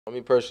Me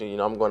personally,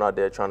 I'm going out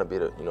there trying to be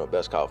the,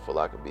 best college football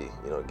I could be.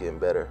 Getting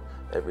better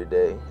every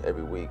day,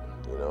 every week.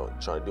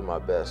 Trying to do my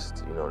best,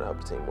 to help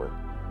the team win.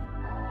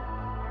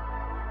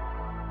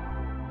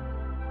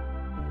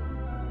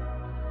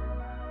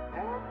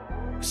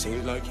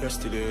 Seems like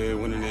yesterday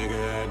when a nigga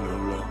had no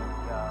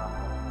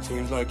love.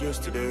 Seems like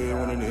yesterday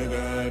when a nigga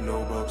had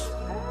no bucks.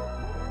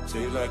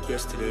 Seems like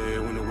yesterday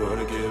when the world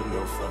gave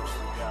no fucks.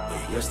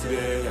 Yeah,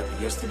 yesterday,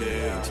 after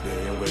yesterday, and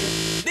today I'm waiting.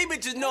 These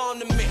bitches know I'm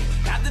the man.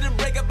 After the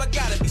breakup, I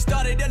gotta be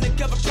started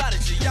undercover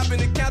prodigy. I've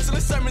been in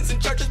counseling, sermons,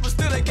 and churches, but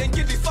still they can't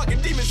get these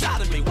fucking demons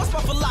out of me. What's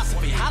my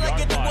philosophy? How'd I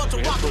get the world to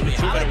walk with me?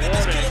 How'd I get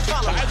this kid to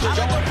follow me? How'd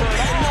I go from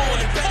being known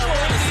and better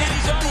around the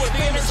cities to doing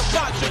famous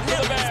apology?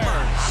 Never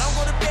spurned. I don't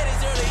go to bed as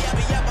early. I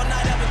be up all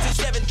night up until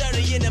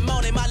 7:30 in the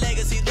morning. My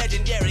legacy's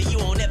legendary. You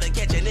won't ever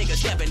catch a nigga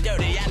stepping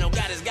dirty. I know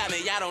God has got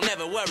me. I don't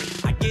ever worry.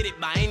 I get it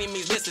by any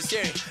means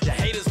necessary. The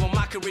haters want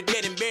my career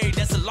dead and buried.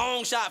 That's a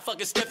long shot.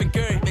 Fucking Stephen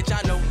Curry. Bitch,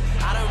 I know.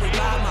 I don't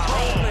revive my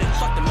own plan.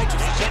 Fuck the matrix.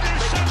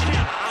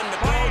 I'm the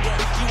program.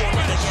 You won't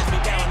ever catch me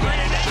down.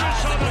 Running the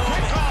eyes of no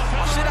man.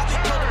 Why should I be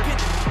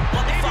codependent?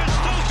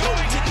 Motherfucker, I'm the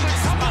golden ticket.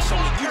 This is my show.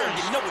 You don't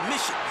get no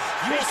admission.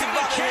 You won't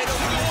survive the head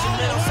over mission.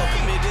 Man, I'm so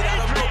committed. I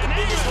don't broke the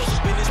business. What's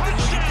the business? The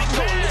New York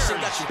coalition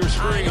got you.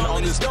 Screen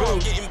on this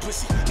Bout,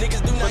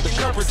 Niggas do not but the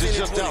coverage is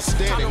just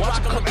outstanding. Watch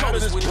him come out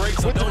of this break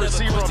with the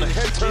receiver on the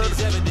head turn,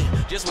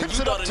 tips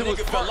it up to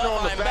his partner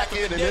on the back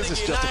end, and this is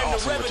just an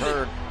awesome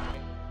return.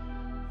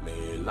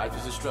 Man, life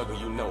is a struggle,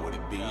 you know what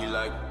it be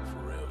like, for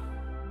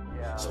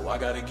real. So I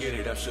gotta get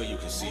it, I'm sure you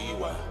can see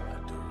why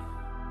I do.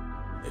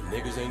 If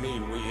niggas ain't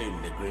eating, we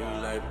hitting the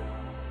green light.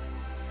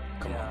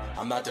 Come on,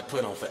 I'm about to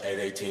put on for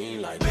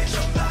 818 like bitch,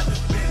 I'm about to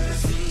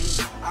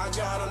business. I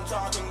got them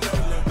talking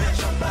lately.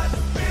 Bitch, I'm about to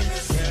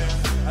business.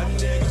 A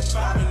nigga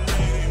poppin'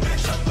 name.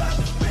 Bitch, I'm about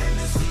to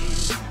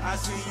business. I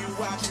see you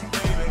watching,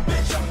 baby.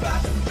 Bitch, I'm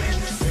about to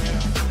business.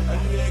 A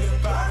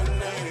nigga poppin'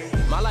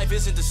 name. My life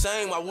isn't the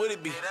same, why would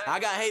it be? I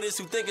got haters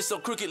who think it so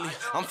crookedly.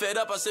 I'm fed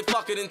up, I said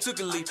fuck it and took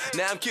a leap.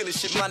 Now I'm killing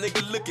shit, my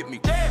nigga, look at me.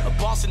 A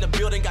boss in the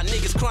building, got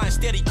niggas crying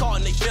steady, caught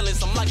in they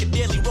feelings. I'm like a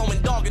deadly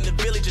Roman dog in the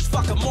village. Just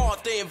fuck them all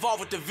if they involved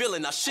with the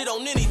villain. I shit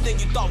on anything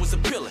you thought was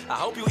appealing. I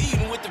hope you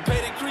eating with the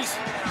pay decrease.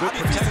 I be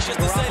Protection just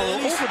to say the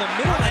least. over the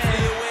middle,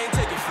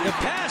 and the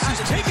pass is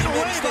taken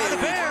away by the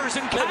Bears,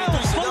 and Kyle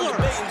Fuller.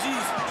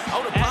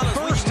 At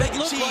first, it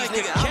looked like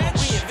a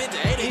catch.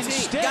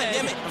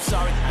 Instead,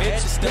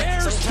 it's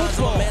Bears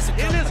football in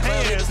his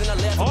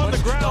hands on the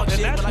ground,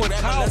 and that's when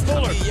Kyle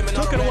Fuller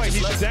took it away.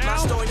 He's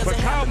down, but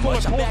Kyle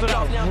Fuller pulls it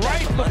out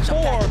right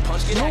before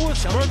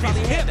Louis Murphy's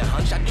hip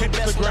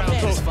hits the ground.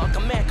 So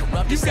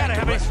you've got to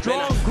have a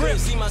strong grip,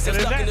 and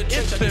in that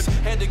instant,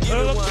 it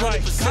looks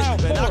like Kyle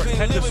Fuller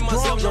had the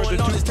stronger of the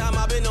two. Time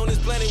I've been on this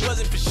planet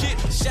wasn't for shit.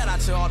 Shout out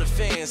to all the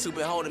fans who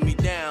been holding me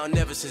down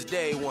ever since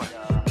day one.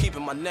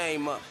 Keeping my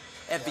name up.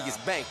 Effie is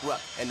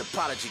bankrupt, and the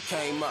prodigy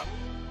came up.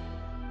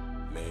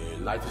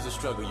 Man, life is a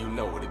struggle, you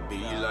know what it be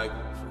like,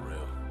 for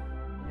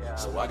real.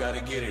 So I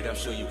gotta get it, I'm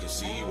sure you can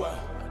see why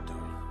I do.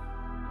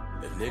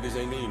 If niggas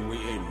ain't eating, we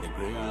hitting the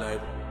green light.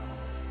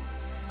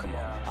 Come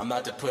on, I'm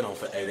about to put on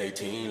for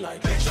 818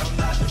 like bitch, I'm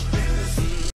not the business.